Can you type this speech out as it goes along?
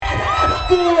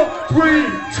4, 3,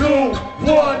 2,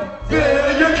 1.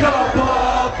 Fill your cup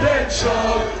up and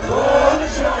chug. Pour the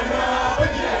joint up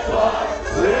and get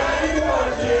fucked. Ready for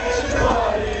the kitchen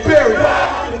party. Very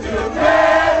back into the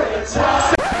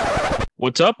Maritime.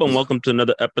 What's up, and welcome to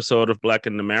another episode of Black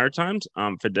in the Maritimes.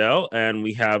 I'm Fidel, and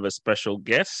we have a special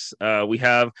guest. We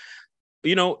have,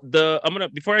 I'm gonna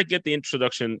before I get the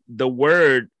introduction, the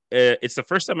word. It's the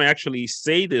first time I actually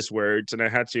say this words, and I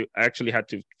actually had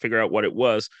to figure out what it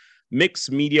was.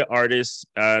 Mixed media artist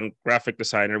and graphic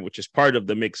designer, which is part of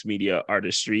the mixed media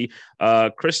artistry.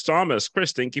 Chris Thomas.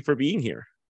 Chris, thank you for being here.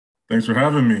 Thanks for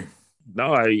having me.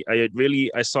 No,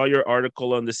 I saw your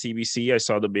article on the CBC. I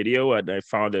saw the video and I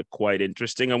found it quite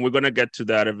interesting. And we're gonna get to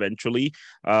that eventually.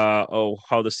 How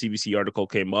the CBC article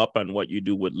came up and what you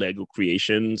do with Lego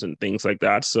creations and things like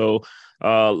that. So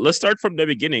let's start from the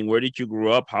beginning. Where did you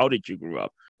grow up? How did you grow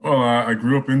up? Well, I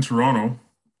grew up in Toronto,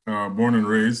 born and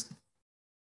raised,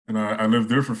 and I lived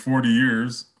there for 40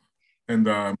 years and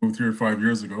moved here 5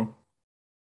 years ago.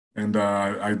 And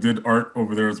I did art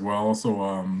over there as well. So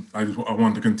I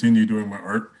wanted to continue doing my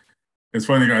art. It's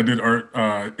funny, I did art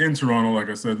in Toronto, like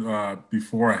I said,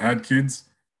 before I had kids.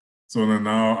 So then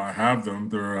now I have them.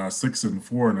 They're 6 and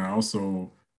 4 now. So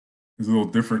it's a little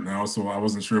different now. So I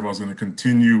wasn't sure if I was going to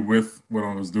continue with what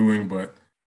I was doing, but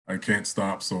I can't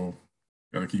stop. So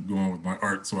got to keep going with my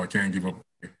art. So I can't give up.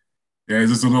 Yeah,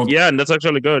 it's just a little. Yeah, and that's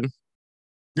actually good.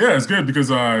 Yeah, it's good because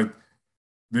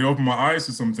they opened my eyes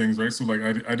to some things, right? So like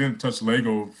I didn't touch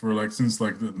Lego for like since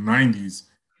like the 90s,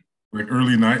 like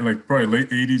like probably late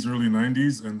 80s, early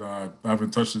 90s, and I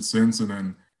haven't touched it since. And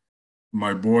then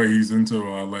my boy, he's into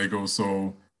Lego,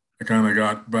 so I kind of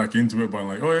got back into it by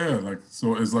like, oh yeah, like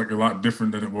so it's like a lot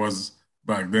different than it was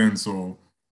back then. So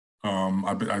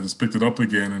I just picked it up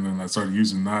again, and then I started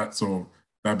using that. So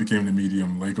that became the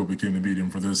medium. Lego became the medium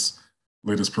for this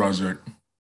latest project.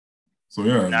 So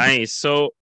yeah. Nice.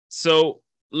 So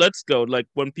let's go. Like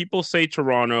when people say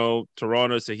Toronto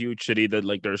is a huge city that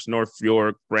like there's North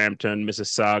York, Brampton,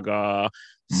 Mississauga, Mhm.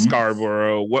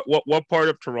 Scarborough. What part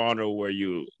of Toronto were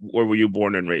you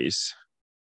born and raised?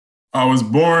 I was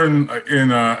born in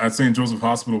at St. Joseph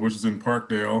Hospital, which is in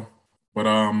Parkdale, but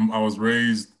I was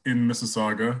raised in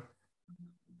Mississauga.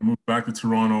 I moved back to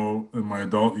Toronto in my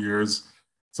adult years.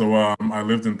 So I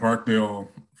lived in Parkdale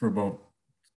for about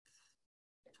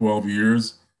 12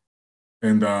 years.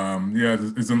 And yeah,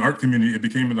 it's an art community. It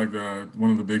became like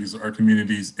one of the biggest art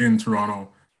communities in Toronto.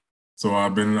 So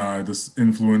I've been just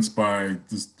influenced by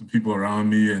just the people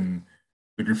around me, and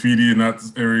the graffiti in that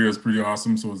area is pretty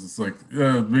awesome. So it's like,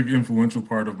 yeah, a big influential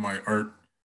part of my art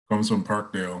comes from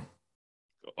Parkdale.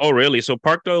 Oh, really? So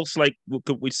Parkdale's like,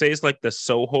 could we say it's like the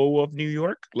Soho of New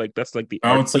York? Like that's like the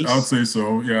art I would place? say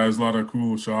so. Yeah, there's a lot of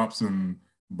cool shops and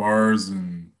bars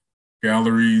and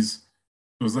galleries.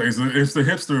 So it's the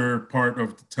hipster part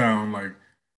of the town. Like,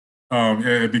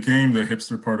 yeah, it became the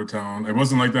hipster part of town. It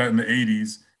wasn't like that in the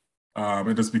 80s.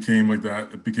 It just became like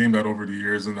that. It became that over the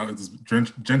years, and it's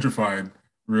gentrified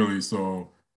really. So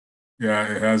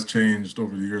yeah, it has changed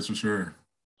over the years for sure.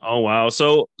 Oh wow.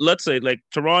 So let's say like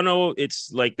Toronto,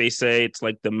 it's like they say it's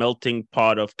like the melting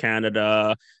pot of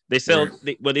Canada. Right.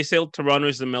 When they say Toronto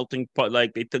is the melting pot,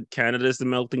 like they took Canada as the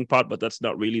melting pot, but that's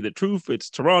not really the truth. It's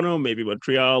Toronto, maybe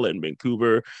Montreal and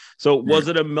Vancouver. So Right. was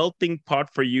it a melting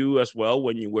pot for you as well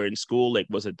when you were in school? Like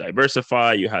was it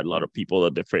diversified? You had a lot of people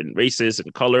of different races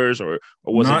and colors, or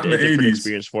was it Not in a the different 80s.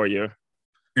 experience for you?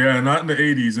 Yeah, not in the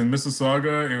 80s. In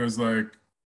Mississauga, it was like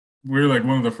we're like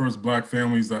one of the first black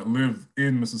families that lived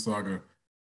in Mississauga.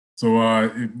 So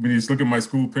when you just look at my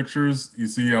school pictures, you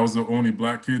see I was the only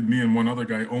black kid. Me and one other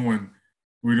guy, Owen,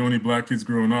 we were the only black kids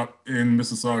growing up in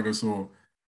Mississauga. So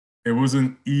it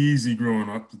wasn't easy growing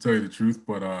up, to tell you the truth.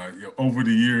 But yeah, over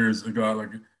the years, it got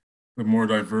like the more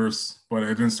diverse. But it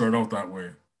didn't start out that way,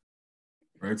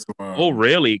 right? So Oh,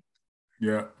 really?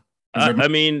 yeah, because I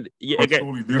mean, yeah, it's again,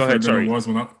 totally go ahead. different than it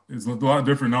Sorry. was it's a lot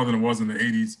different now than it was in the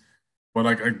 80s. But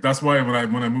like that's why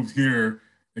when I moved here,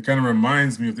 it kind of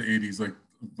reminds me of the 80s. Like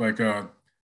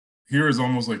here is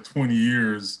almost like 20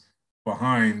 years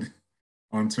behind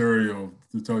Ontario,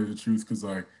 to tell you the truth, because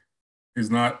like it's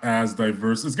not as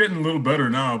diverse. It's getting a little better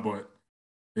now, but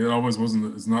it always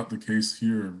wasn't. It's not the case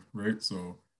here, right?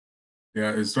 So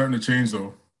yeah, it's starting to change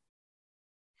though.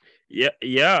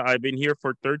 Yeah, I've been here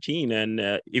for 13, and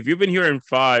if you've been here in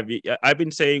five, I've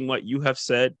been saying what you have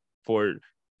said for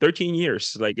 13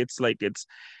 years.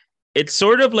 It's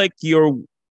sort of like you're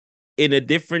in a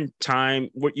different time.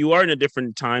 What you are in a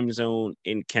different time zone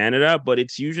in Canada, but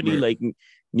it's usually Right. like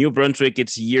New Brunswick.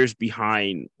 It's years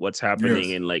behind what's happening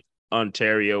Yes. in like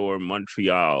Ontario or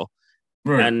Montreal,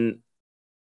 Right. and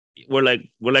we're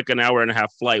like an hour and a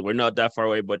half flight. We're not that far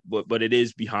away, but it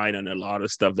is behind on a lot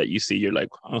of stuff that you see. You're like,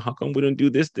 oh, how come we don't do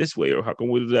this way, or how come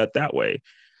we do that way?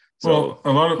 So Well,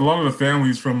 a lot of the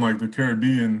families from like the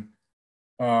Caribbean,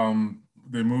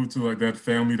 they moved to like that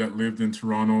family that lived in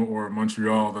Toronto or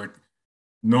Montreal. Like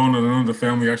none of the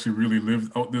family actually really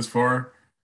lived out this far,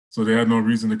 so they had no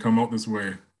reason to come out this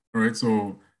way. All right,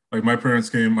 so like my parents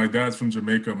came. My dad's from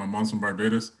Jamaica, my mom's from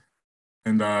Barbados,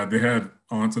 and they had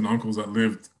aunts and uncles that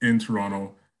lived in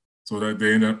Toronto, so that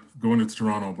they ended up going to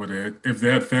Toronto. But if they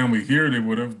had family here, they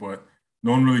would have. But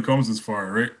no one really comes this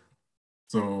far, right?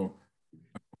 So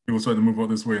people start to move out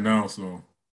this way now, so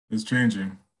it's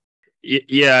changing.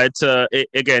 yeah, it's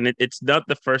not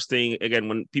the first thing. Again,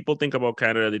 when people think about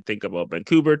Canada, they think about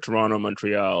Vancouver, Toronto,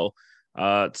 Montreal,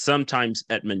 sometimes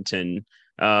Edmonton.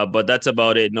 But that's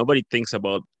about it. Nobody thinks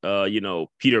about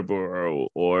Peterborough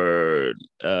or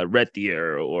Red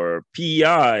Deer or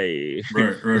PEI.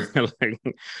 Right, right. Like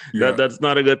Yeah, that's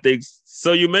not a good thing.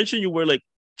 So you mentioned you were like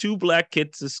two black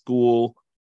kids at school.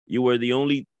 You were the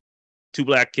only two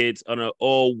black kids on an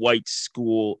all white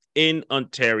school in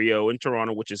Ontario, in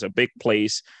Toronto, which is a big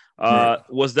place. right.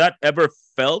 Was that ever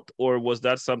felt, or was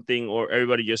that something, or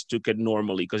everybody just took it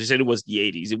normally? Because you said it was the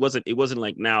 '80s. It wasn't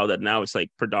like now that now it's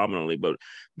like predominantly, but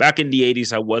back in the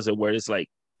 '80s, I was aware it's like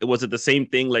was it the same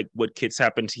thing like what kids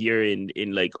happened here in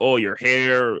like, oh, your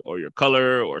hair or your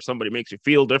color or somebody makes you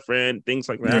feel different, things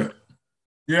like that?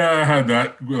 Yeah, yeah, I had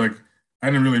that. Like, I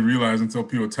didn't really realize until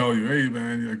people tell you, "Hey,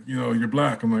 man, like, you're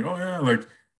black." I'm like, "Oh yeah," like,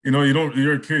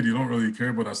 you're a kid, you don't really care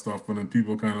about that stuff. But then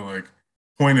people kind of like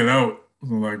point it out,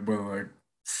 so like, but like,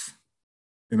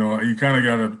 you kind of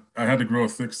gotta. I had to grow a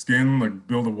thick skin, like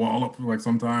build a wall up. Like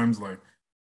sometimes, like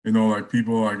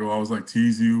people like, "Oh, I was like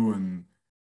tease you," and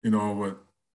but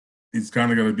it's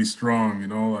kind of got to be strong.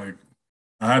 Like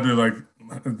I had to like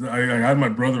I had my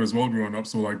brother as well growing up,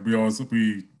 so like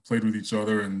we played with each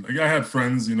other, and like I had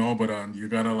friends, but you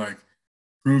gotta like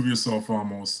prove yourself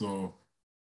almost. So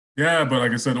yeah, but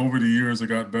like I said, over the years it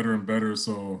got better and better.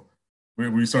 So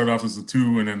we started off as a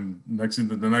two, and then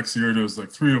the next year there was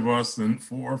like three of us, then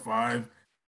four or five,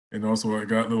 and also it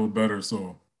got a little better.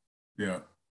 So yeah,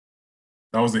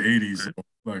 that was the '80s. So,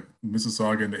 like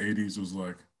Mississauga in the '80s was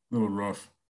like a little rough,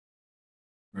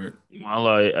 right? Well,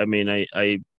 I mean,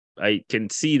 I can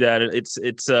see that it's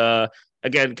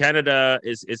again, Canada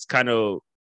is kind of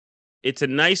it's a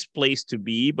nice place to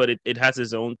be, but it has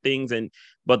its own things, and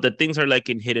but the things are like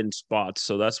in hidden spots,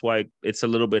 so that's why it's a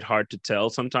little bit hard to tell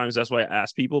sometimes. That's why I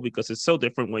ask people, because it's so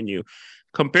different when you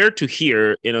compare to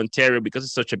here in Ontario, because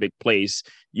it's such a big place.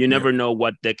 You Yeah. never know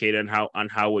what decade and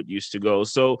how it used to go.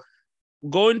 So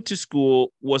going to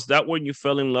school, was that when you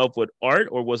fell in love with art,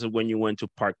 or was it when you went to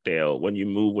Parkdale, when you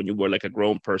moved, when you were like a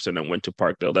grown person and went to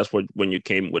Parkdale? That's when you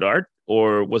came with art,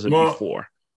 or was it Well, before?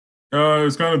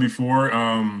 it's kind of before.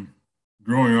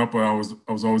 Growing up, I was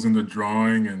always into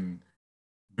drawing and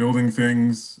building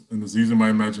things, and was using my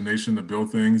imagination to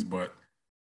build things. But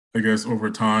I guess over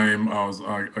time, I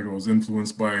was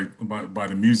influenced by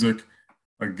the music,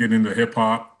 like getting into hip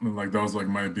hop, and like that was like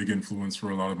my big influence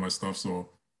for a lot of my stuff. So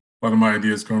a lot of my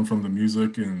ideas come from the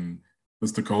music and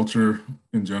just the culture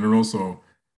in general. So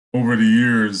over the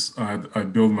years, I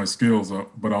build my skills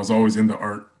up, but I was always into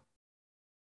art.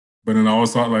 But then I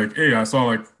always thought like, hey, I saw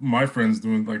like my friends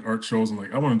doing like art shows, and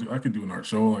like I could do an art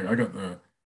show. Like I got the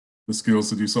skills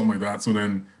to do something like that. So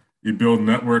then you build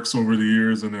networks over the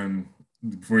years, and then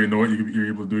before you know it, you're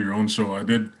able to do your own show. I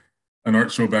did an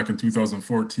art show back in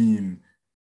 2014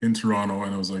 in Toronto,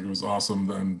 and it was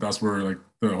awesome. And that's where like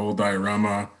the whole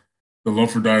the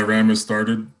love for dioramas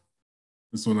started.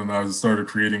 So then I started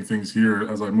creating things here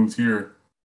as I moved here,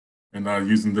 and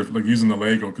using the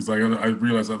Lego, because I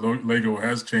realized that Lego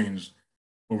has changed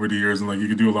over the years, and like you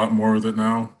could do a lot more with it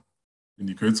now than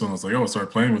you could. So I was like, oh, I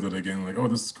started playing with it again. Like, oh,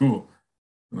 this is cool.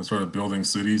 And I started building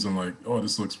cities, and like, oh,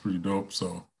 this looks pretty dope.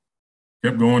 So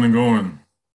kept going and going,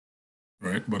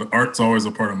 right? But art's always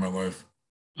a part of my life.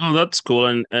 Oh, that's cool.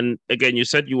 And again, you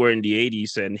said you were in the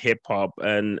 '80s and hip hop,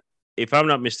 and if I'm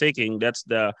not mistaken, that's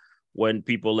the when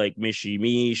people like Michi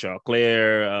Me,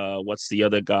 Claire, what's the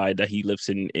other guy that he lives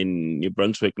in New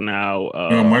Brunswick now?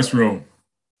 Maestro,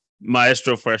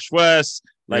 Maestro Fresh West.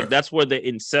 yeah, Like that's where the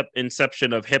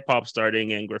inception of hip hop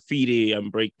starting and graffiti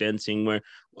and breakdancing. Where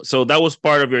so that was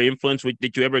part of your influence.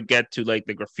 Did you ever get to like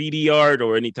the graffiti art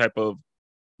or any type of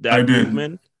I that did.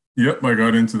 movement? Yep, I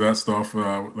got into that stuff.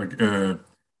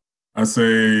 I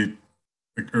say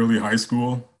like early high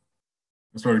school.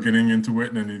 I started getting into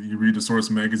it, and then you read the Source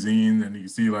magazine, and you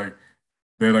see like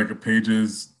they had like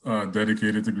pages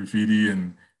dedicated to graffiti,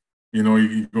 and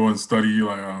you go and study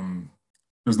like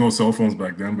there's no cell phones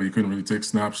back then, but you couldn't really take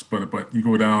snaps. But you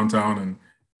go downtown and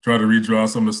try to redraw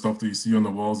some of the stuff that you see on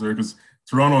the walls there, because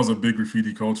Toronto has a big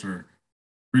graffiti culture,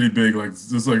 pretty big, like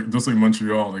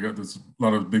Montreal. They got this a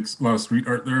lot of street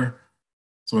art there.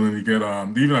 So then you get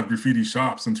they even have graffiti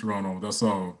shops in Toronto. That's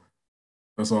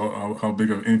how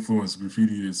big of influence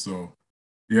graffiti is. So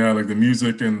yeah, like the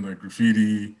music and the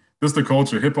graffiti, just the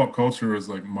culture. Hip hop culture is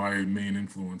like my main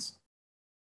influence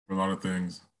for a lot of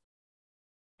things.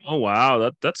 Oh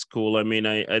wow, that's cool. I mean,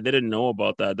 I didn't know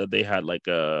about that they had like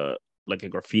a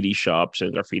graffiti shops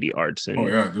and graffiti arts Oh and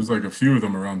yeah, there's like a few of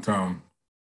them around town.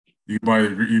 You buy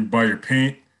your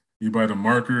paint, you buy the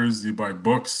markers, you buy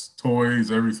books,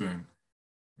 toys, everything.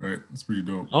 Right? It's pretty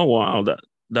dope. oh wow,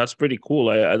 that's pretty cool.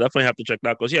 I definitely have to check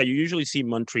that because yeah, you usually see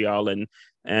Montreal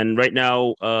and right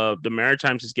now the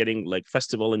Maritimes is getting like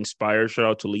festival inspired. Shout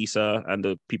out to Lisa and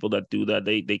the people that do that.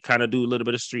 They kind of do a little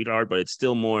bit of street art, but it's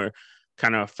still more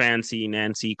kind of fancy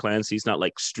Nancy Clancy. It's not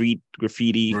like street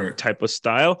graffiti Right. type of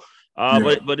style.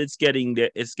 Yeah. But it's getting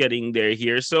there. It's getting there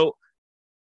here. So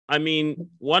I mean,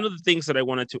 one of the things that I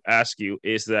wanted to ask you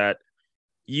is that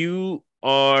you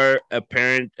are a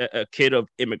parent, a kid of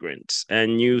immigrants,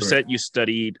 and you Right. said you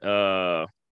studied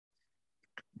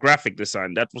graphic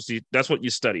design. That's what you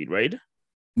studied, right?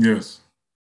 Yes.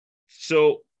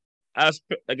 So, as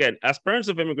parents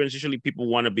of immigrants, usually people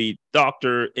want to be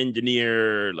doctor,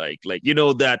 engineer, like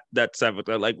that type of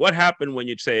thing. Like, what happened when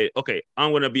you say, "Okay,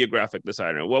 I'm going to be a graphic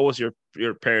designer"? What was your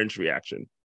parents' reaction?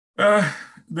 Uh,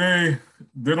 they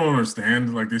don't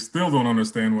understand. Like they still don't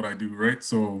understand what I do, right?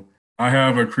 So I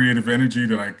have a creative energy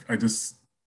that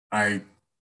I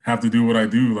have to do what I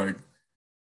do. Like,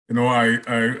 I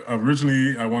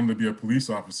originally I wanted to be a police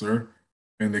officer,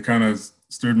 and they kind of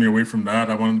steered me away from that.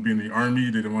 I wanted to be in the army.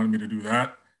 They didn't want me to do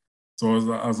that. So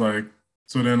I was like,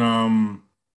 so then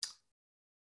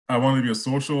I wanted to be a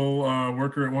social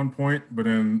worker at one point, but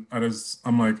then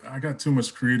I'm like, I got too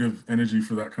much creative energy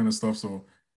for that kind of stuff. So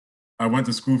I went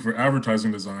to school for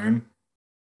advertising design,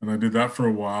 and I did that for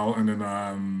a while, and then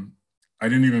I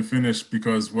didn't even finish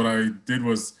because what I did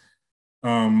was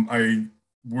I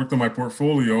worked on my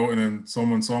portfolio, and then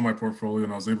someone saw my portfolio,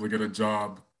 and I was able to get a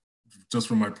job just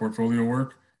from my portfolio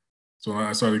work. So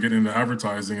I started getting into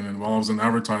advertising, and then while I was in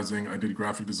advertising, I did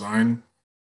graphic design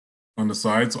on the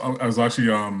side. So I was actually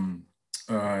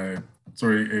uh,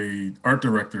 sorry, a art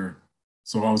director.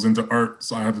 So I was into art,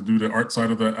 so I had to do the art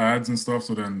side of the ads and stuff.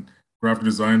 So then graphic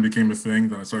design became a thing.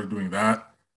 Then I started doing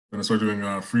that. Then I started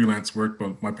doing freelance work.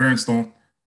 But my parents don't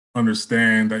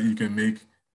understand that you can make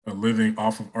a living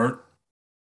off of art.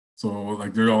 So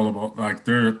like they're all about like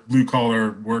they're blue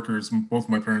collar workers. Both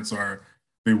my parents are.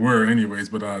 They were anyways.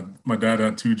 But my dad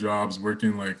had two jobs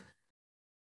working like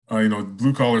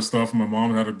blue collar stuff. My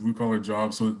mom had a blue collar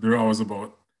job, so they're always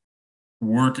about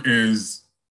work is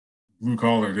blue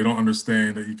collar. They don't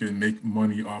understand that you can make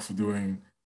money off of doing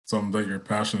something that you're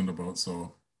passionate about.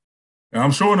 So and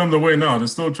I'm showing them the way now. They're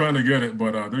still trying to get it,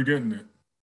 but they're getting it.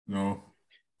 You know,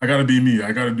 I got to be me.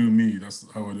 I got to do me. That's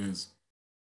how it is.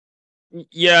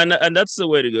 Yeah, and that's the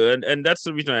way to go. And that's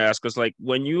the reason I ask, because like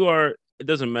when you are, it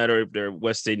doesn't matter if they're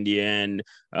West Indian,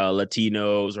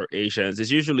 Latinos, or Asians. It's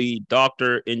usually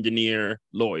doctor, engineer,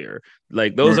 lawyer.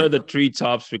 Like those Right, are the three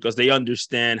tops because they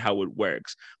understand how it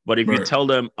works. But if you right, tell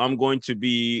them I'm going to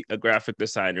be a graphic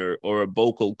designer or a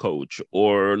vocal coach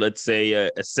or let's say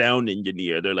a sound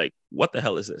engineer, they're like, what the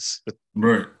hell is this?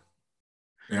 right.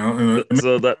 And it makes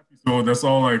So me that happy. So that's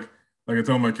all. Like I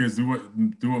tell my kids, do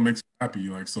what makes you happy.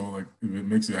 Like so, like if it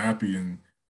makes you happy and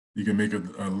you can make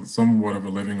a somewhat of a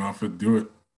living off it, do it.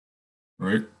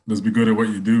 Right? Just be good at what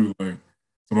you do. Like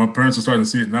so, my parents are starting to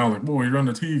see it now. Like, boy, you're on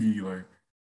the TV. Like,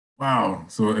 wow.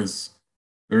 So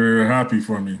they're happy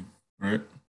for me. Right?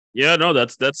 Yeah, no,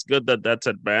 that's good that that's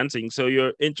advancing. So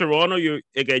you're in Toronto. You're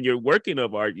working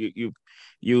of art.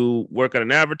 You work at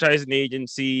an advertising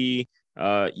agency.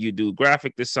 You do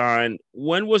graphic design.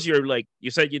 When was your like?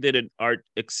 You said you did an art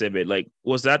exhibit. Like,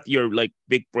 was that your like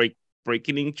big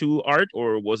breaking into art,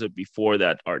 or was it before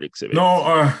that art exhibit? No,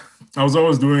 I was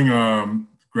always doing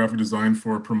graphic design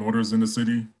for promoters in the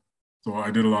city. So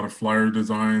I did a lot of flyer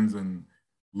designs and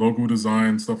logo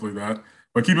design, stuff like that.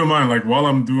 But keep in mind, like while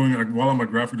I'm a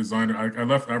graphic designer, I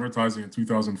left advertising in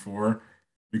 2004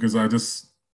 because I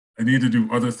needed to do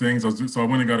other things. So I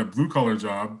went and got a blue collar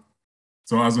job.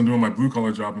 So as I'm doing my blue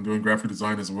collar job, I'm doing graphic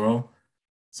design as well.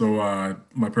 So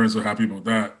my parents are happy about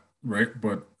that, right?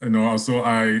 But also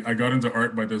I got into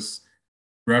art by this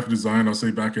graphic design. I'll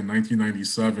say back in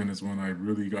 1997 is when I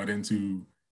really got into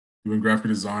doing graphic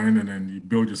design, and then you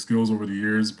build your skills over the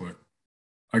years. But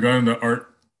I got into art.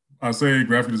 I'll say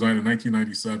graphic design in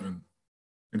 1997.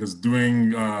 and just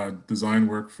doing design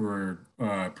work for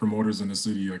promoters in the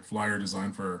city, like flyer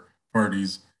design for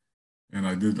parties. And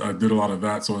I did a lot of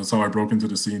that. So that's how I broke into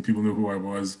the scene. People knew who I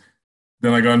was.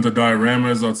 Then I got into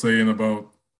dioramas, I'd say in about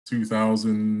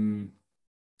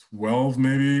 2012,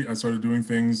 maybe. I started doing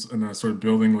things and I started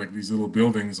building like these little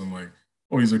buildings. I'm like,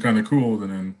 oh, these are kind of cool.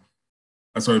 And then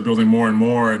I started building more and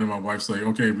more. And then my wife's like,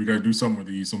 okay, we got to do something with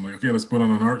these. So I'm like, okay, let's put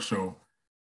on an art show.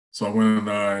 So I went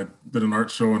and did an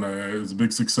art show, and it was a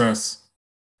big success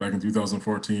back in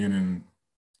 2014. And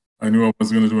I knew I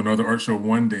was going to do another art show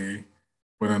one day,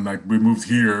 but then like we moved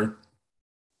here,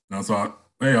 and I thought,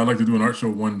 hey, I'd like to do an art show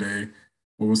one day.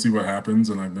 Well, we'll see what happens.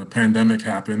 And like the pandemic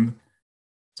happened.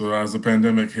 So as the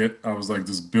pandemic hit, I was like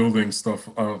just building stuff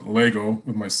out of Lego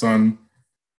with my son.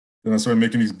 Then I started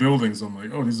making these buildings. I'm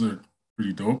like, oh, these are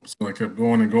pretty dope. So I kept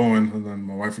going and going. And then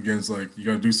my wife again is like, you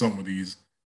got to do something with these.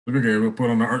 Like, okay, we'll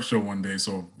put on an art show one day.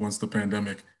 So once the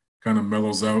pandemic kind of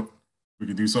mellows out, we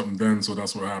could do something then. So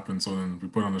that's what happened. So then we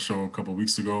put on a show a couple of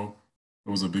weeks ago.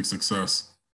 It was a big success,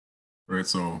 right?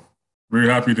 So very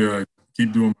happy to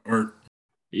keep doing art.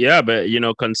 Yeah, but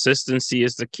consistency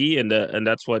is the key, and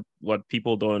that's what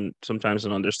people don't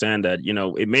understand, that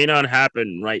it may not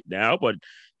happen right now, but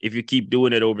if you keep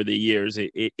doing it over the years,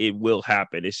 it will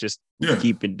happen. It's just Yeah.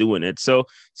 keeping doing it. So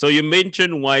you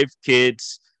mentioned wife,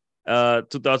 kids,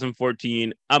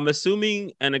 2014. I'm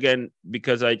assuming, and again,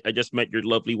 because I just met your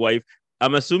lovely wife,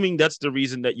 I'm assuming that's the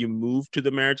reason that you moved to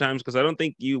the Maritimes, because I don't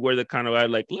think you were the kind of guy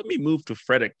like, let me move to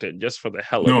Fredericton just for the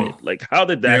hell of it. No. Like, how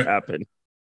did that Yeah. happen?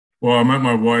 Well, I met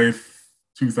my wife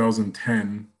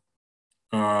 2010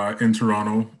 in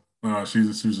Toronto. She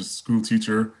was a school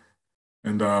teacher,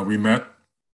 and we met.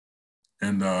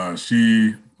 And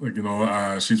she, like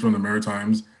she's from the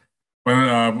Maritimes. When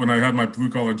I had my blue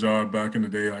collar job back in the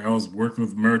day, I always worked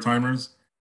with Maritimers,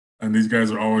 and these guys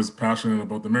are always passionate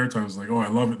about the Maritimes. Like, oh, I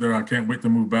love it there. I can't wait to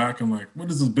move back. I'm like, what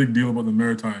is this big deal about the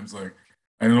Maritimes? Like,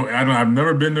 I've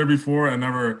never been there before.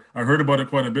 I heard about it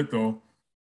quite a bit though.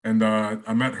 And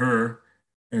I met her,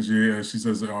 and she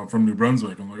says I'm from New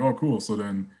Brunswick. I'm like, oh, cool. So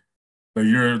then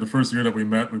the first year that we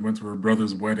met, we went to her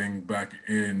brother's wedding back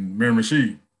in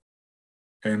Miramichi,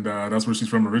 and that's where she's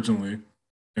from originally.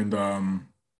 And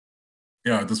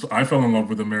yeah, I fell in love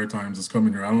with the Maritimes just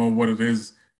coming here. I don't know what it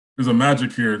is. There's a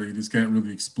magic here that you just can't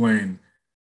really explain.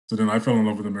 So then I fell in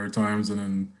love with the Maritimes, and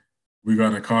then we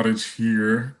got a cottage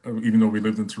here, even though we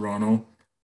lived in Toronto.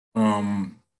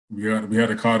 We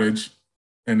had a cottage,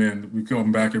 and then we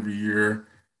come back every year,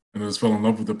 and I just fell in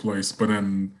love with the place. But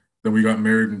then we got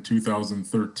married in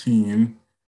 2013,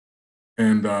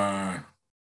 and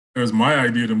it was my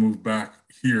idea to move back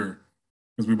here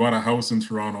because we bought a house in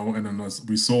Toronto, and then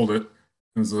we sold it.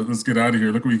 And so let's get out of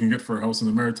here. Look what we can get for a house in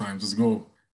the Maritimes. Let's go.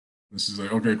 And she's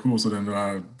like, okay, cool. So then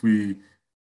we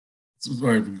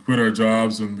quit our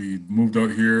jobs and we moved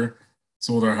out here,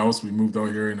 sold our house. We moved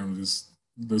out here, and I'm just,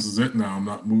 this is it now. I'm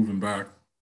not moving back.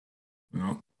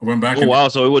 I went back. Oh wow!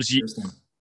 So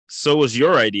it was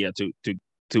your idea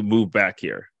to move back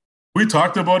here. We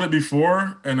talked about it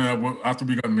before, and after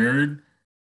we got married,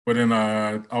 but then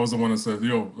I was the one that said,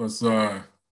 "Yo, let's." I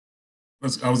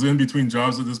was in between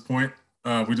jobs at this point.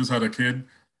 We just had a kid,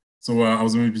 so I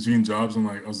was in between jobs, and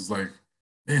I was just like,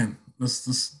 "Man,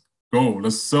 let's go.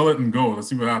 Let's sell it and go. Let's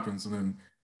see what happens." And then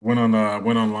went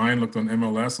online, looked on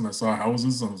MLS, and I saw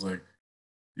houses. And I was like,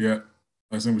 "Yeah,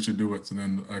 I think we should do it." And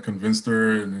then I convinced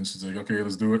her, and then she's like, "Okay,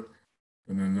 let's do it."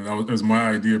 And then it was my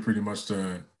idea pretty much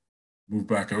to move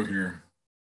back out here.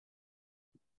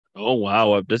 Oh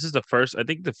wow! This is I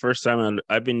think the first time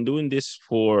I've been doing this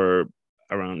for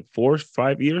around 4 or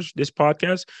 5 years. This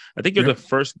podcast, I think you're Yeah. the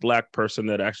first Black person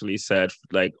that actually said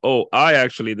like, "Oh, I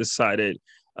actually decided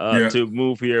Yeah. to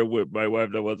move here with my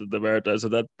wife that was in the Maritimes." So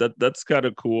that's kind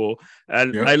of cool.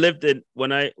 And Yeah. I lived in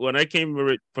when I came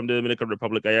from the Dominican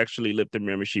Republic, I actually lived in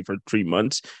Miramichi for 3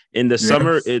 months. In the Yeah.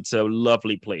 summer, it's a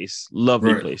lovely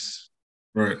lovely Right. place.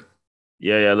 Right.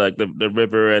 Yeah, like the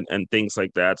river and things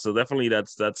like that. So definitely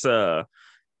that's a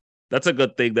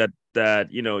good thing that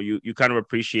you kind of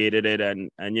appreciated it. And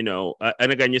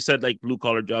and again, you said like blue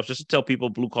collar jobs. Just to tell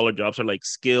people, blue collar jobs are like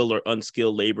skilled or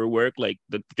unskilled labor work, like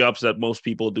the jobs that most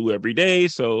people do every day.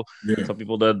 So Yeah. some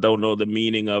people that don't know the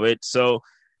meaning of it. So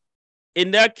in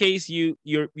that case, you've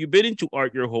been into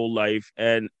art your whole life,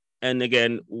 and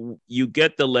again, you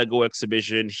get the Lego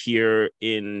exhibition here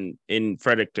in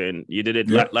Fredericton. You did it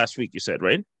Yeah. last week, you said,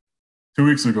 right? 2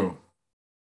 weeks ago.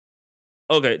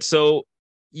 Okay, so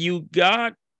you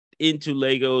got into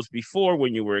Legos before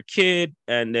when you were a kid,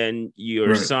 and then your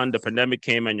Right. son, the pandemic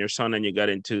came, and your son and you got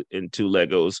into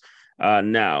Legos.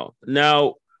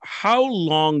 Now, how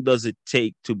long does it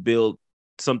take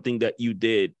something that you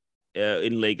did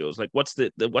in Legos? Like, what's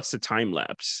the time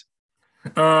lapse?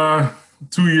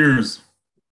 2 years.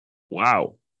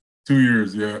 Wow. 2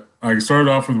 years, yeah. I started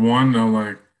off with one, and I'm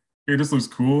like, hey, this looks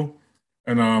cool.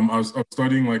 And I was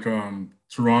studying like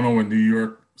Toronto and New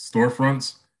York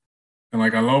storefronts. And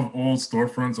like I love old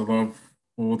storefronts. I love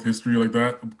old history like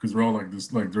that because they're all like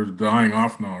this, like they're dying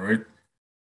off now, right?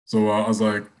 So I was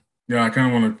like, yeah, I kind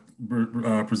of want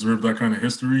to preserve that kind of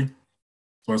history.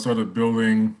 So I started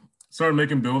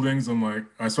making buildings, and like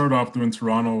I started off doing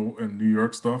Toronto and New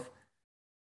York stuff,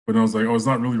 but I was like, oh, it's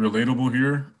not really relatable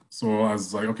here. So I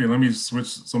was like, okay, let me switch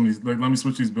some of these, like let me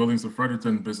switch these buildings to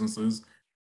Fredericton businesses.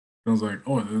 And I was like,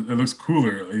 oh, it looks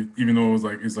cooler, like, even though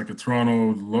it's like a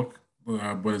Toronto look,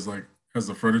 but it's like has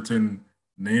the Fredericton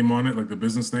name on it, like the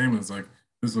business name. And it's like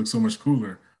this looks so much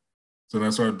cooler. So then I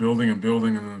started building and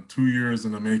building, and then 2 years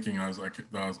in the making, I was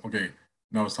okay.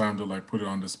 Now it's time to like put it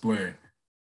on display,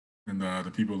 and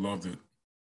the people loved it.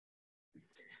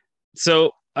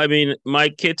 So, I mean, my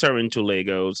kids are into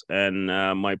Legos, and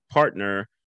my partner,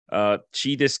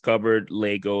 she discovered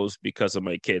Legos because of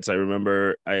my kids. I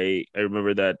remember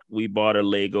that we bought a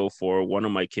Lego for one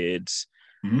of my kids,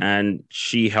 Mhm. and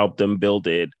she helped them build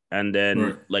it. And then,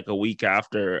 Right. like a week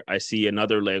after, I see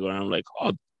another Lego, and I'm like,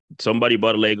 oh, somebody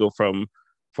bought a Lego from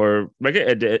for like,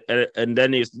 and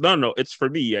then it's no, it's for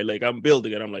me. I'm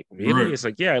building it. I'm like, really? Right. It's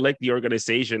like, yeah, I like the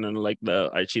organization, and like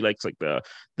she likes like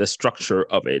the structure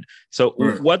of it. So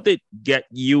Right. what did get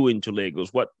you into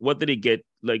Legos? What did it get,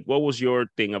 like, what was your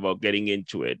thing about getting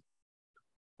into it?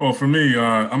 Well, for me,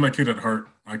 I'm a kid at heart.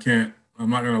 I'm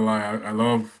not gonna lie. I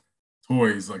love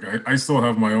toys. Like I still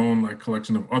have my own like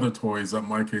collection of other toys that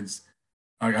my kids.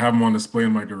 I have them on display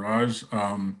in my garage.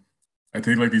 I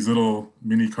take like these little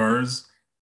mini cars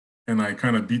and I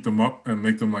kind of beat them up and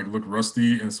make them like look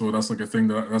rusty. And so that's like a thing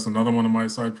that's another one of my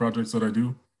side projects that I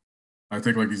do. I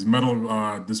take like these metal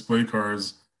display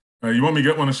cars. You want me to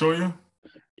get one to show you?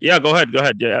 Yeah, go ahead.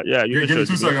 Yeah, you can Give show me it two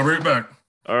to me. seconds. I'll be right back.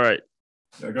 All right.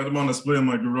 Yeah, I got them on display in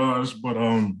my garage, but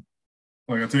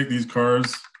like I take these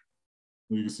cars.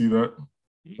 You can see that.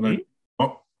 And Mhm.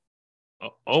 oh,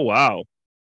 Oh, wow.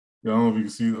 yeah, I don't know if you can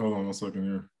see. Hold on 1 second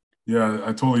here. Yeah,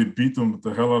 I totally beat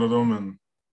the hell out of them, and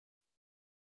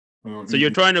I don't know if So you're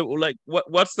you, trying to, like,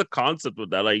 what's the concept with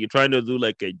that? Like, you're trying to do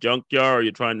like a junkyard, or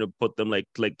you're trying to put them like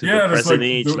to the yeah, that's present like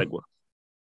age, like what?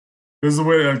 this is the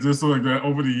way that just like that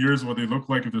over the years what they look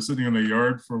like if they're sitting in the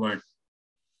yard for like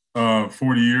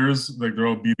 40 years, like they're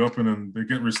all beat up and then they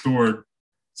get restored.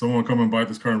 Someone will come and buy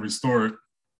this car and restore it.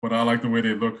 But I like the way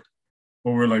they look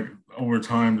over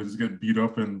time. They just get beat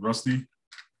up and rusty.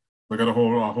 I got a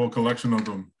whole collection of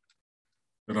them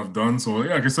that I've done. So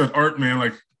yeah, like I said, art, man,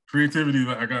 like creativity.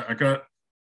 I got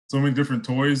so many different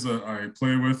toys that I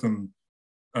play with and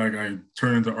I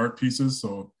turn into art pieces.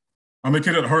 So I'm a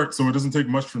kid at heart, so it doesn't take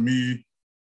much for me.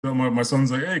 My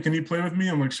son's like, hey, can you play with me?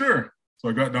 I'm like, sure. So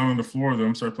I got down on the floor with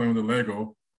him, started playing with the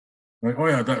Lego. Like, oh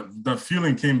yeah, that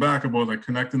feeling came back about like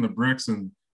connecting the bricks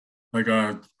and like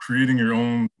creating your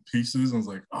own pieces. I was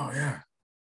like, oh yeah,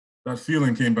 that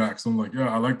feeling came back. So I'm like, yeah,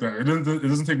 I like that. It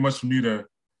doesn't take much for me to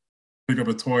pick up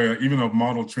a toy, even a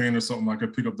model train or something. I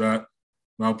could pick up that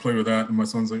and I'll play with that. And my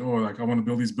son's like, oh, like I want to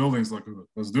build these buildings. Like,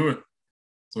 let's do it.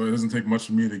 So it doesn't take much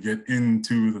for me to get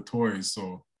into the toys.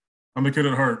 So I'm a kid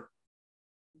at heart.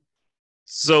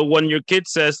 So when your kid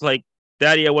says like,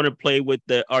 "Daddy, I want to play with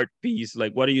the art piece,"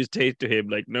 like, what do you say to him?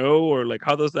 Like, no, or like,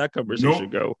 how does that conversation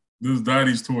Nope. go? This is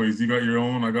daddy's toys. You got your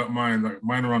own. I got mine. Like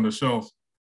mine are on the shelf.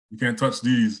 You can't touch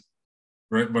these,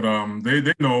 right? But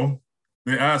they know.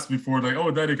 They ask before, like, oh,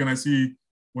 daddy, can I see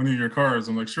one of your cars?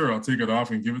 I'm like, sure. I'll take it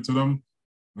off and give it to them.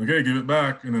 Okay, give it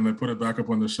back, and then they put it back up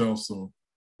on the shelf. So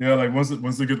yeah, like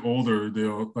once they get older,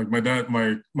 they'll like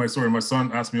my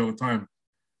son asks me all the time,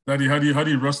 Daddy, how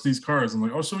do you rust these cars? I'm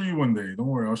like, I'll show you one day. Don't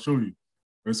worry, I'll show you.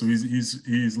 Right. So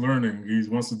he's learning. He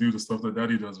wants to do the stuff that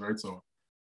daddy does, right? So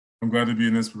I'm glad to be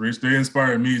an inspiration. They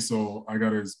inspire me, so I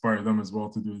gotta inspire them as well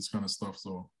to do this kind of stuff.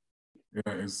 So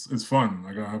yeah, it's fun.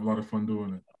 I have a lot of fun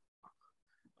doing it.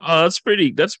 Oh, that's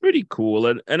pretty cool.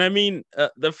 And I mean,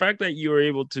 the fact that you were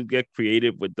able to get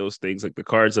creative with those things, like the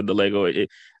cards and the Lego,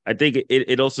 I think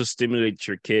it also stimulates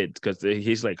your kids, because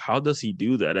he's like, how does he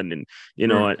do that? And then,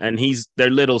 Right. and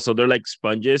they're little, so they're like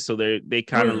sponges, so they Oh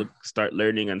kind of yeah. start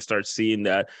learning and start seeing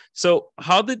that. So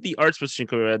how did the arts position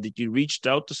come about? Did you reach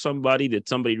out to somebody? Did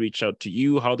somebody reach out to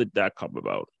you? How did that come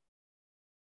about?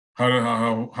 How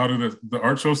did the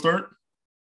art show start?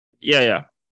 Yeah, yeah.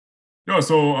 Yeah.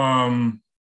 So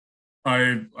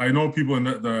I know people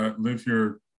that live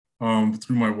here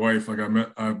through my wife. Like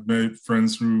I've made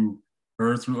friends through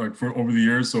her through like for over the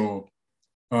years. So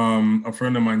A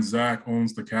friend of mine, Zach,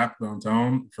 owns the Cap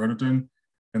downtown, Fredericton,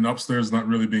 and upstairs is not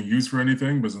really being used for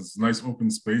anything, but it's a nice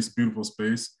open space, beautiful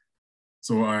space.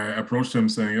 So I approached him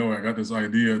saying, "Oh, I got this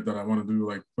idea that I want to do,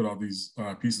 like put all these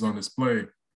pieces on display."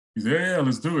 He's like, "Yeah,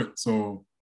 let's do it." So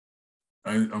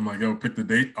I'm like, "Yo, pick the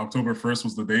date. October 1st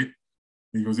was the date."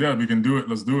 He goes, "Yeah, we can do it.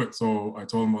 Let's do it." So I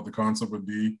told him what the concept would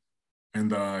be,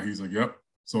 and he's like, "Yep."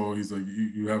 So he's like,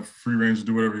 "You have free range to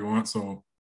do whatever you want." So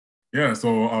yeah,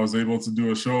 so I was able to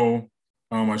do a show.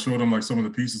 I showed them like some of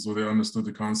the pieces so they understood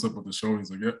the concept of the show. And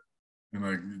he's like, "Yep." And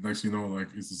like next you know, like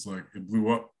it's just like it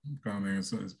blew up kind of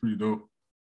thing. It's pretty dope.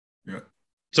 Yeah.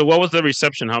 So what was the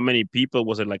reception? How many people?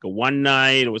 Was it like a one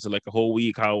night or was it like a whole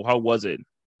week? How was it?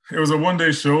 It was a 1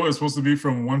 day show. It's supposed to be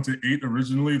from 1 to 8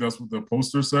 originally. That's what the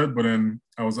poster said. But then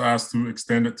I was asked to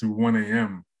extend it to 1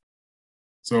 a.m.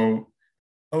 So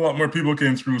a lot more people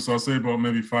came through. So I'll say about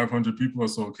maybe 500 people or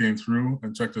so came through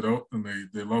and checked it out, and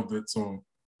they loved it. So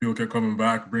people kept coming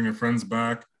back, bringing friends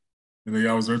back, and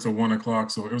I was there till 1 o'clock.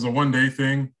 So it was a 1 day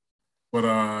thing. But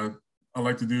I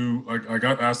like to do, like I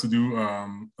got asked to do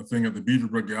a thing at the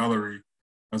Beaverbrook Gallery.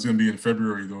 That's going to be in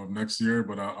February though of next year,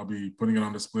 but I'll be putting it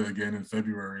on display again in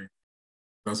February.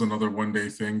 That's another 1 day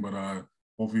thing, but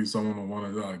hopefully someone will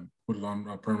want to put it on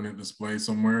a permanent display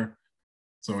somewhere.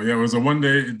 So yeah, it was a 1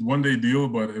 day deal,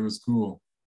 but it was cool,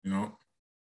 you know.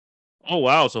 Oh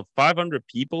wow! So 500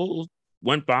 people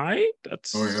went by.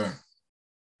 Oh yeah,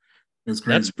 it's That's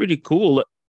crazy. pretty cool.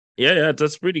 Yeah,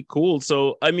 that's pretty cool.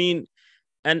 So I mean,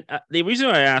 and the reason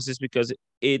I ask is because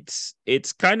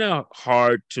it's kind of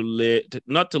hard to live,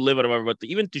 not to live it, but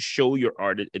even to show your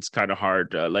art, it's kind of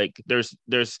hard. Like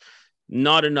there's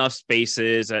not enough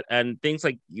spaces and things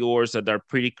like yours that are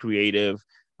pretty creative.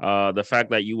 The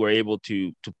fact that you were able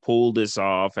to pull this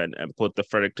off and put the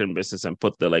Fredericton business and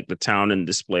put the town in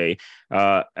display,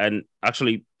 and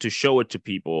actually to show it to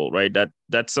people, right?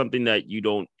 That's something that you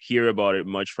don't hear about it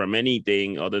much from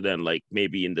anything other than like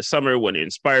maybe in the summer when the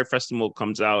Inspire Festival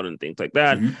comes out and things like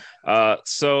that. Mm-hmm.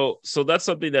 So that's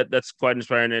something that's quite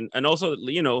inspiring, and also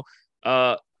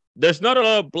there's not a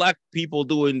lot of black people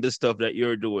doing the stuff that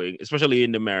you're doing, especially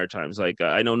in the Maritimes. Like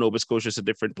I know Nova Scotia is a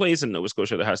different place, and Nova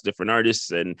Scotia that has different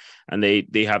artists, and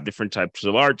they have different types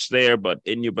of arts there. But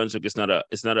in New Brunswick, it's not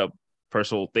a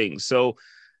personal thing. So,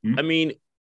 I Mm-hmm. mean,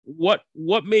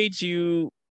 what made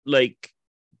you like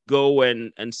go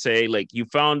and say like you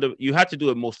had to do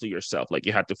it mostly yourself, like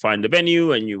you had to find the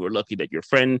venue and you were lucky that your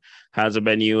friend has a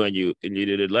venue and you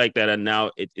did it like that, and now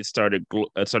it started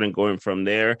going from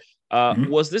there.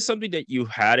 Mm-hmm. Was this something that you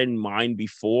had in mind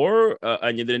before,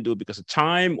 and you didn't do it because of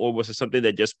time, or was it something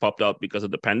that just popped up because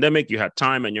of the pandemic? You had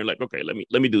time and you're like, okay,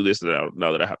 let me do this now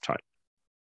that I have time.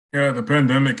 Yeah, the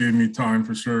pandemic gave me time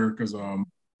for sure because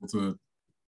to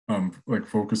like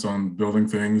focus on building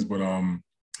things, but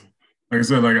like I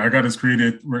said, like I got this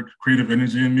creative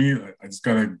energy in me. I just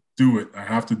gotta do it. I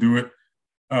have to do it.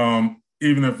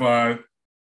 Even if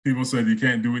people said you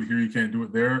can't do it here, you can't do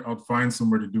it there, I'll find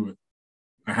somewhere to do it.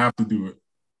 I have to do it.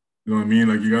 You know what I mean?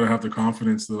 Like you gotta have the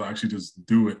confidence to actually just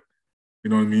do it. You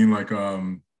know what I mean? Like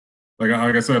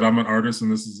I said, I'm an artist,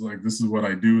 and this is what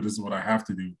I do. This is what I have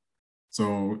to do.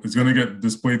 So it's gonna get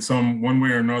displayed some one way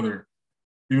or another.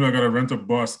 Even though I gotta rent a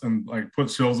bus and like put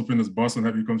shelves up in this bus and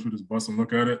have you come through this bus and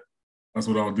look at it. That's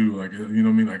what I'll do. Like, you know what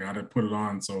I mean? Like I had to put it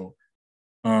on. So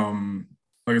um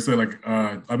like I said, like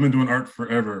I've been doing art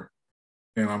forever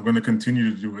and I'm gonna continue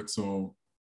to do it. So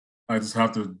I just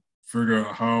have to figure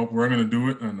out where I'm gonna do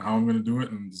it and how I'm gonna do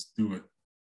it and just do it.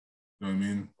 You know what I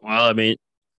mean? Well, I mean,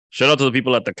 shout out to the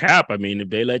people at the Cap. I mean, if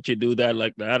they let you do that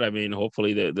like that, I mean,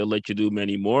 hopefully they'll let you do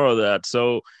many more of that.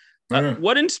 So, Oh, yeah.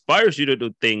 what inspires you to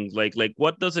do things like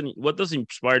what does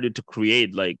inspire you to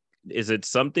create? Like, is it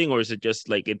something, or is it just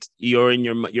like it's you're in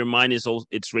your mind is all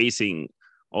it's racing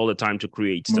all the time to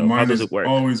create My stuff? How mind does is it work?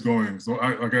 always going. So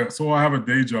I have a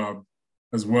day job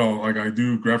as well. Like I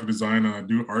do graphic design and I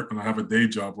do art, and I have a day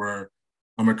job where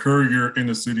I'm a courier in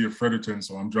the city of Fredericton.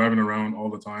 So I'm driving around all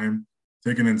the time,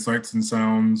 taking in sights and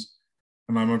sounds.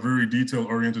 And I'm a very detail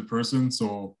oriented person.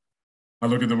 So I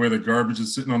look at the way the garbage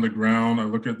is sitting on the ground. I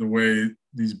look at the way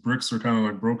these bricks are kind of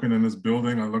like broken in this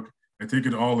building. I take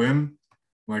it all in,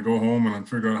 and I go home and I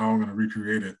figure out how I'm going to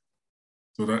recreate it.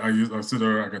 So that I sit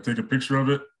there, I can take a picture of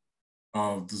it.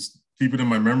 I'll just keep it in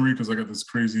my memory because I got this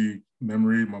crazy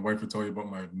memory. My wife would tell you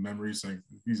about my memory, saying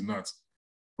he's nuts.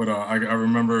 But I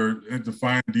remember the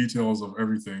fine details of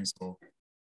everything. So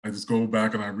I just go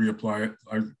back and I reapply it.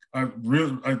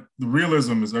 The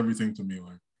realism is everything to me.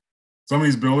 Like some of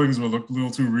these buildings will look a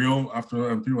little too real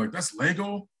after, and people are like, that's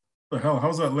Lego? What the hell?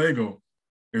 How's that Lego?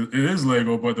 It is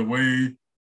Lego, but the way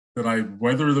that I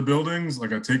weather the buildings,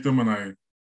 like I take them and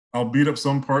I'll beat up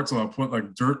some parts and I'll put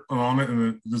like dirt on it,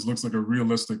 and it just looks like a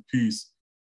realistic piece.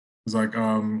 It's like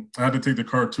I had to take the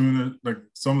cartoon, like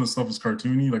some of the stuff is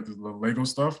cartoony, like the Lego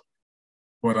stuff,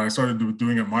 but I started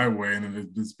doing it my way, and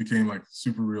it just became like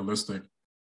super realistic.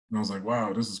 And I was like,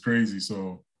 wow, this is crazy.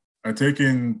 So I take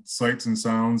in sights and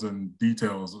sounds and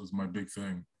details is my big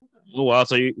thing. Oh wow!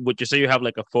 So would you say you have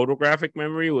like a photographic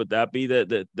memory? Would that be Yeah,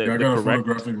 the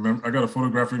correct? I got a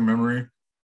photographic memory,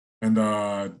 and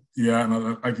yeah,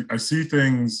 and I see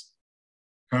things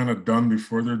kind of done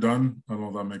before they're done. I don't know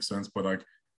if that makes sense, but like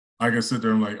I can sit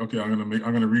there and like, okay, I'm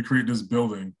gonna recreate this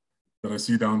building that I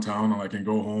see downtown, and I can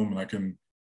go home and I can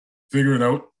figure it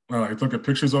out. I look at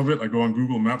pictures of it. I go on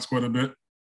Google Maps quite a bit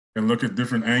and look at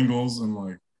different angles, and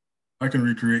like I can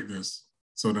recreate this.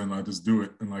 So then I just do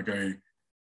it, and like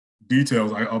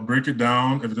I'll break it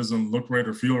down. If it doesn't look right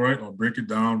or feel right, I'll break it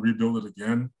down, rebuild it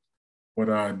again.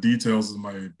 But details is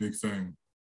my big thing.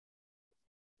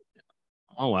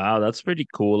 Oh wow, that's pretty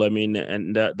cool. I mean,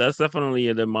 and that's definitely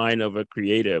in the mind of a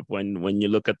creative when you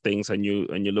look at things and you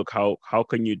look how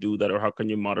can you do that, or how can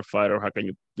you modify it, or how can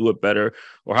you do it better,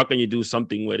 or how can you do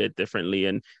something with it differently,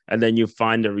 and then you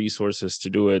find the resources to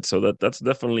do it. So that's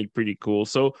definitely pretty cool.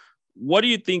 So what do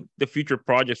you think the future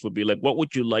projects would be like? What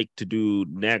would you like to do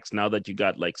next now that you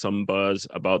got like some buzz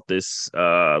about this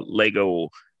Lego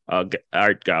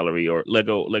art gallery or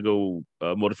Lego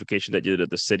modification that you did at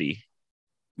the city?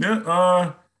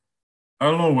 Yeah, I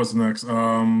don't know what's next.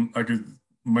 I could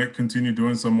might continue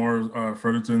doing some more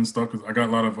Fredericton stuff because I got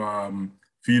a lot of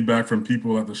feedback from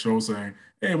people at the show saying,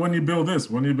 "Hey, when do you build this?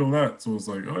 When do you build that?" So it's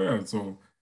like, oh yeah. So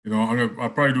I'll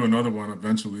probably do another one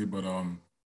eventually, but I'm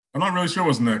not really sure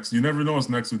what's next. You never know what's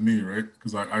next with me, right?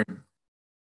 Because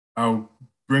I'll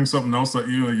bring something else at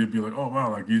you, and you'd be like, "Oh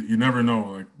wow!" Like you never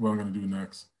know like what I'm gonna do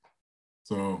next.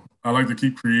 So I like to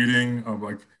keep creating. I'm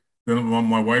like, then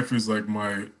my wife is like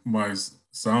my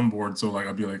soundboard. So like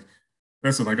I'd be like,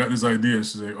 listen, I got this idea. And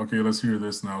she's like, okay, let's hear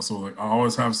this now. So like I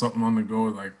always have something on the go.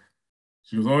 Like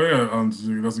she goes, oh yeah, she's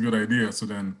like, that's a good idea. So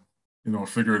then,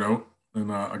 figure it out.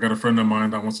 And I got a friend of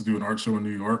mine that wants to do an art show in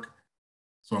New York.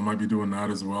 So I might be doing that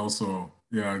as well. So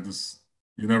yeah,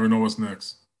 you never know what's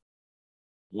next.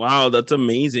 Wow, that's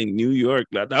amazing. New York,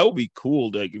 that would be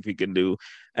cool, like if you can do.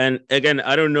 And again,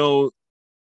 I don't know,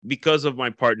 because of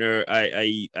my partner,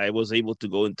 I was able to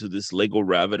go into this Lego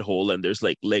rabbit hole, and there's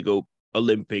like Lego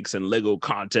Olympics and Lego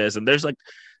contests, and there's like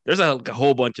a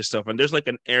whole bunch of stuff, and there's like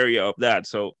an area of that.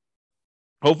 So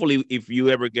hopefully, if you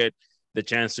ever get the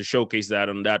chance to showcase that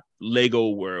on that Lego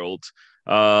world,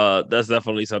 that's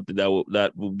definitely something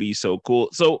that would be so cool.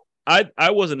 So I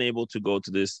wasn't able to go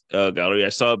to this gallery. I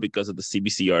saw it because of the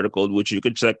CBC article, which you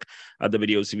could check at the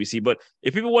video of CBC. But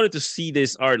if people wanted to see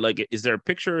this art, like, is there a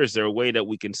picture? Is there a way that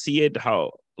we can see it?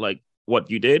 How, like, what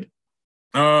you did?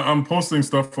 I'm posting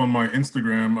stuff on my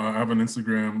Instagram. I have an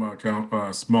Instagram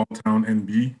account, Small Town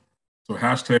NB. So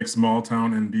hashtag Small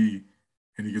Town NB,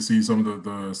 and you can see some of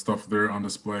the stuff there on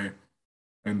display.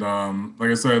 And like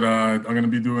I said, I'm going to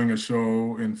be doing a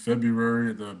show in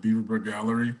February at the Beaverbrook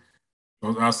Gallery. I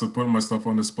was asked to put my stuff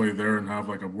on display there and have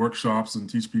like a workshops and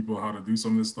teach people how to do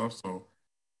some of this stuff. So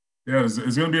yeah, it's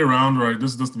going to be around, right?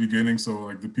 This is just the beginning. So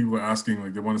like the people are asking,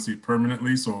 like they want to see it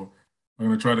permanently. So I'm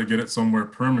going to try to get it somewhere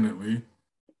permanently.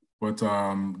 But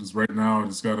just right now, I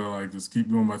just gotta like just keep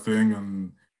doing my thing.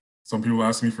 And some people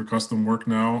ask me for custom work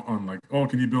now on like, oh,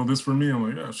 can you build this for me? I'm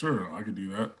like, yeah, sure, I could do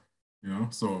that.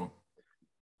 So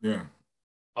yeah.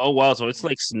 Oh wow, so it's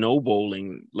like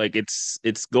snowballing. Like it's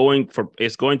going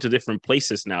to different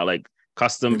places now, like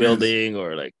custom It is. building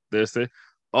or like this.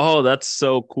 Oh, that's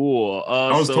so cool.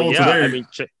 I was So told yeah, I today, mean,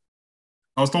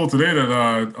 I was told today that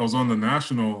I was on the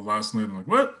national last night. I'm like,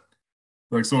 what?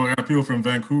 Like, so I got people from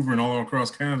Vancouver and all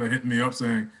across Canada hitting me up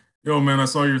saying, yo, man, I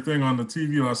saw your thing on the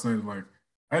TV last night. I'm like,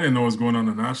 I didn't know what was going on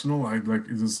the national. I like,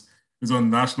 it's on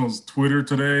national's Twitter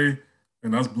today,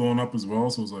 and that's blown up as well.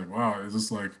 So it's like, wow, it's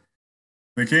just like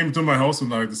they came to my house and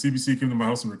like the CBC came to my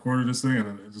house and recorded this thing,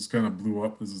 and it just kind of blew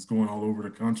up as it's going all over the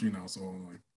country now. So I'm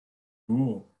like,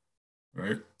 cool,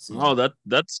 right? oh, So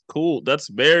that's cool. That's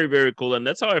very, very cool. And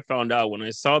that's how I found out when I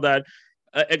saw that.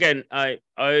 Again, I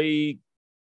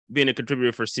been a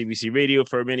contributor for CBC Radio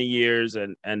for many years,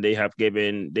 and they have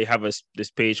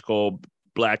this page called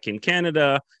Black in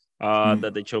Canada. mm,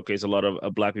 That they showcase a lot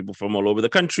of Black people from all over the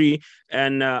country,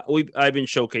 and I've been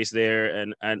showcased there,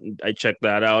 and I checked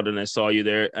that out, and I saw you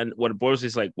there, and what Boris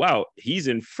is like, wow, he's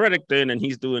in Fredericton and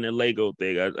he's doing a Lego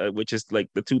thing, which is like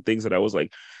the two things that I was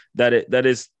like, that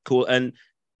is cool, and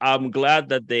I'm glad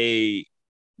that they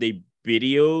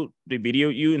video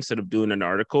you instead of doing an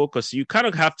article, because you kind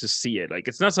of have to see it. Like,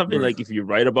 it's not something Right. like if you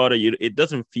write about it, it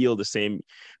doesn't feel the same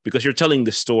because you're telling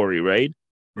the story, right?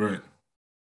 Right.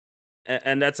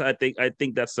 And that's I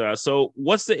think that's so.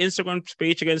 What's the Instagram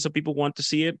page again, so people want to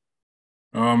see it?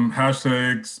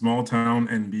 Hashtag small town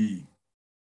NB.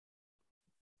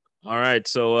 All right,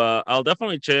 so I'll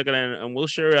definitely check it, and we'll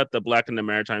share it at the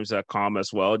blackinthemaritimes.com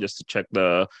as well, just to check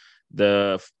the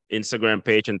Instagram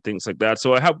page and things like that.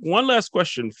 So I have one last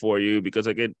question for you, because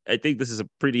again, I think this is a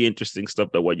pretty interesting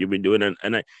stuff that what you've been doing,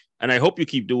 and I hope you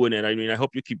keep doing it. I mean, I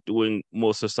hope you keep doing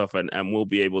most of the stuff, and we'll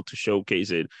be able to showcase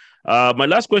it. My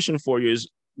last question for you is,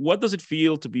 what does it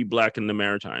feel to be Black in the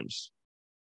Maritimes?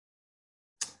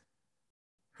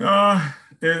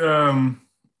 It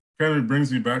kind of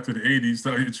brings me back to the 80s, to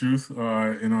tell you the truth,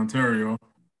 in Ontario.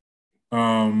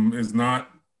 It's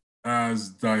not as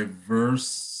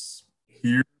diverse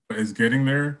here, but it's getting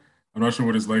there. I'm not sure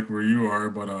what it's like where you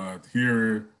are, but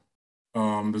here,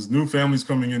 there's new families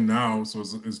coming in now, so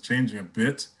it's changing a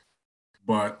bit.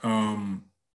 But oh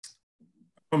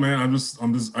man, I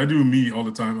do me all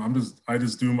the time. I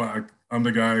just do I'm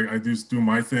the guy. I just do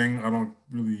my thing. I don't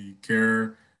really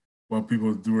care what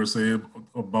people do or say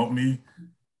about me.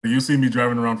 You see me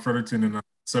driving around Fredericton in a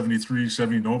 '73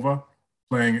 Chevy Nova,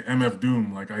 playing MF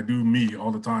Doom. Like, I do me all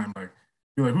the time. Like,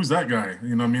 you're like, who's that guy?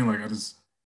 You know what I mean? Like, I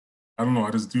don't know. I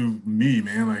just do me,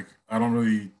 man. Like, I don't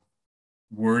really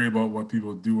worry about what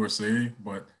people do or say.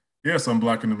 But yes, I'm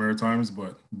Black in the Maritimes,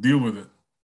 but deal with it.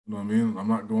 You know what I mean? I'm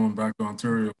not going back to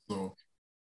Ontario. So,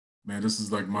 man, this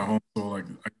is like my home. So, like,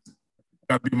 I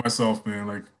gotta be myself, man.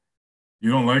 Like, you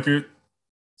don't like it?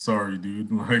 Sorry,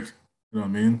 dude. Like, you know what I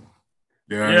mean?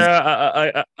 Yeah,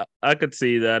 Yeah, I could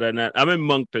see that, and I'm in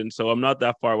Moncton, so I'm not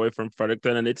that far away from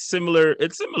Fredericton, and it's similar.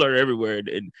 It's similar everywhere.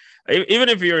 Even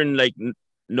if you're in like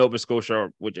Nova Scotia,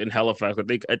 or which in Halifax,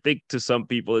 I think to some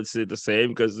people it's the same,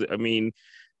 because I mean,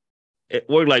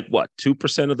 we're like what,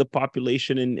 2% of the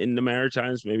population in the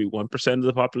Maritimes, maybe 1% of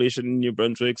the population in New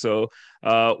Brunswick. So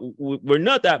we're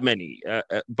not that many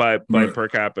by right. per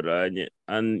capita,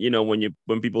 and you know, when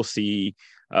people see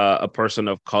a person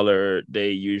of color,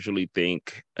 they usually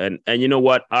think, and you know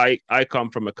what, I come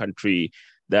from a country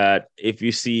that if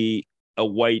you see a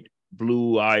white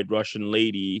blue-eyed Russian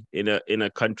lady in a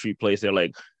country place, they're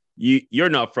like, you're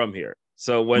not from here.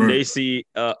 So when Right. they see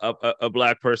a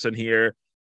black person here,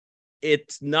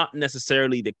 it's not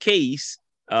necessarily the case.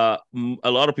 A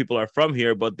lot of people are from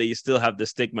here, but they still have the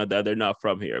stigma that they're not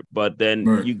from here. But then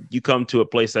Right. you come to a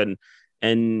place, and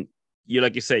you,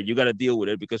 like you said, you got to deal with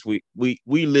it, because we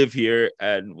live here,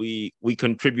 and we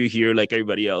contribute here like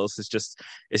everybody else. It's just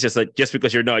like, just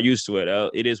because you're not used to it,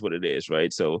 it is what it is,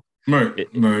 right? So Right.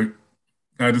 it, Like,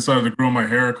 I decided to grow my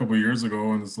hair a couple of years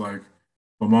ago, and it's like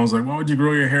my mom's like, "Why would you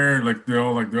grow your hair?" Like they're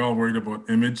all worried about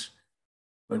image.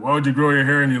 Like, why would you grow your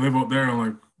hair and you live out there? I'm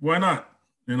like, why not?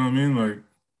 You know what I mean? Like,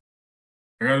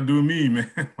 I gotta do me, man.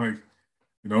 Like,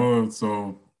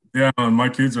 so yeah, my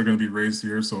kids are gonna be raised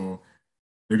here, so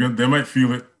they might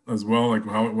feel it as well, like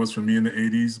how it was for me in the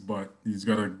 '80s. But you just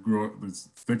gotta grow up this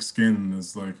thick skin.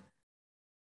 It's like,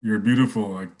 you're beautiful.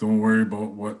 Like, don't worry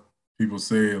about what people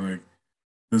say. Like,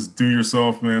 just do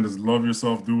yourself, man. Just love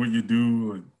yourself. Do what you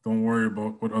do. Like, don't worry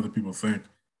about what other people think,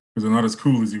 because they're not as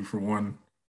cool as you, for one.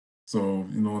 So,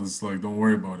 it's like, don't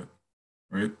worry about it,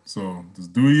 right? So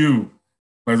just do you.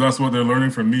 Like, that's what they're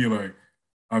learning from me. Like,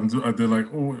 they're like,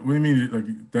 oh, what do you mean?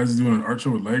 Like, dad's doing an art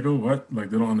show with Lego? What? Like,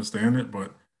 they don't understand it,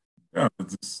 but yeah,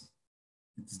 just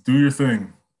do your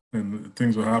thing, and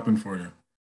things will happen for you.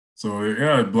 So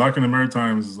yeah, Black in the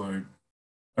Maritimes is like,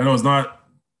 I know it's not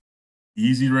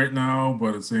easy right now, but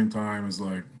at the same time, it's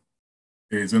like,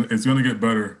 hey, it's gonna get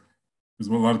better,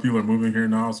 because a lot of people are moving here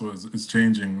now, so it's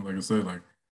changing. Like I said, like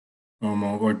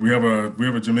we have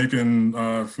a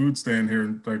Jamaican food stand here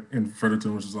in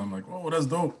Fredericton, which is, I'm like, oh, that's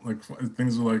dope. Like,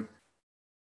 things are like,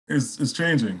 it's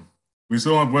changing. We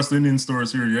still don't have West Indian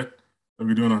stores here yet, like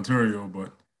we do in Ontario,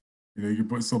 but you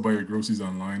can still buy your groceries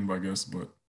online, I guess. But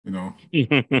you know,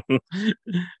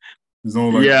 there's no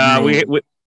like yeah, real.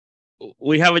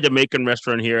 we have a Jamaican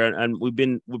restaurant here, and we've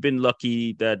been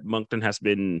lucky that Moncton has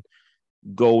been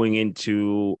going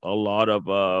into a lot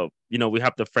of we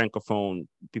have the francophone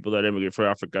people that immigrate from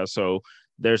Africa, so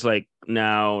there's like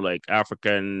now like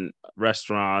African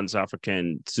restaurants,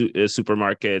 African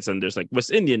supermarkets, and there's like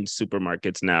West Indian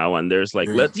supermarkets now, and there's like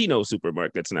Yeah, Latino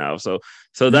supermarkets now. So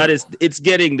yeah, it's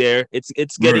getting there. It's right.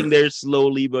 getting there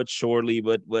slowly but surely,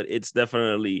 but it's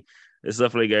definitely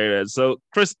getting there. So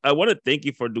Chris, I want to thank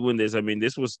you for doing this. I mean,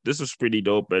 this was pretty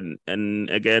dope, and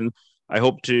again, I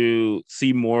hope to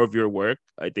see more of your work.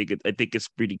 I think it's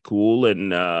pretty cool,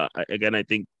 and again, I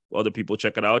think other people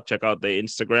check it out. Check out the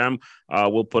Instagram.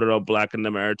 We'll put it on Black in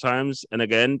the Maritimes. And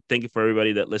again, thank you for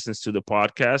everybody that listens to the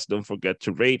podcast. Don't forget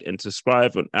to rate and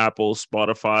subscribe on Apple,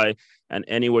 Spotify, and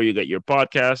anywhere you get your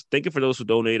podcast. Thank you for those who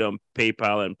donate on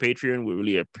PayPal and Patreon. We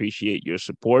really appreciate your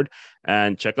support.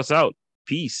 And check us out.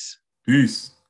 Peace. Peace.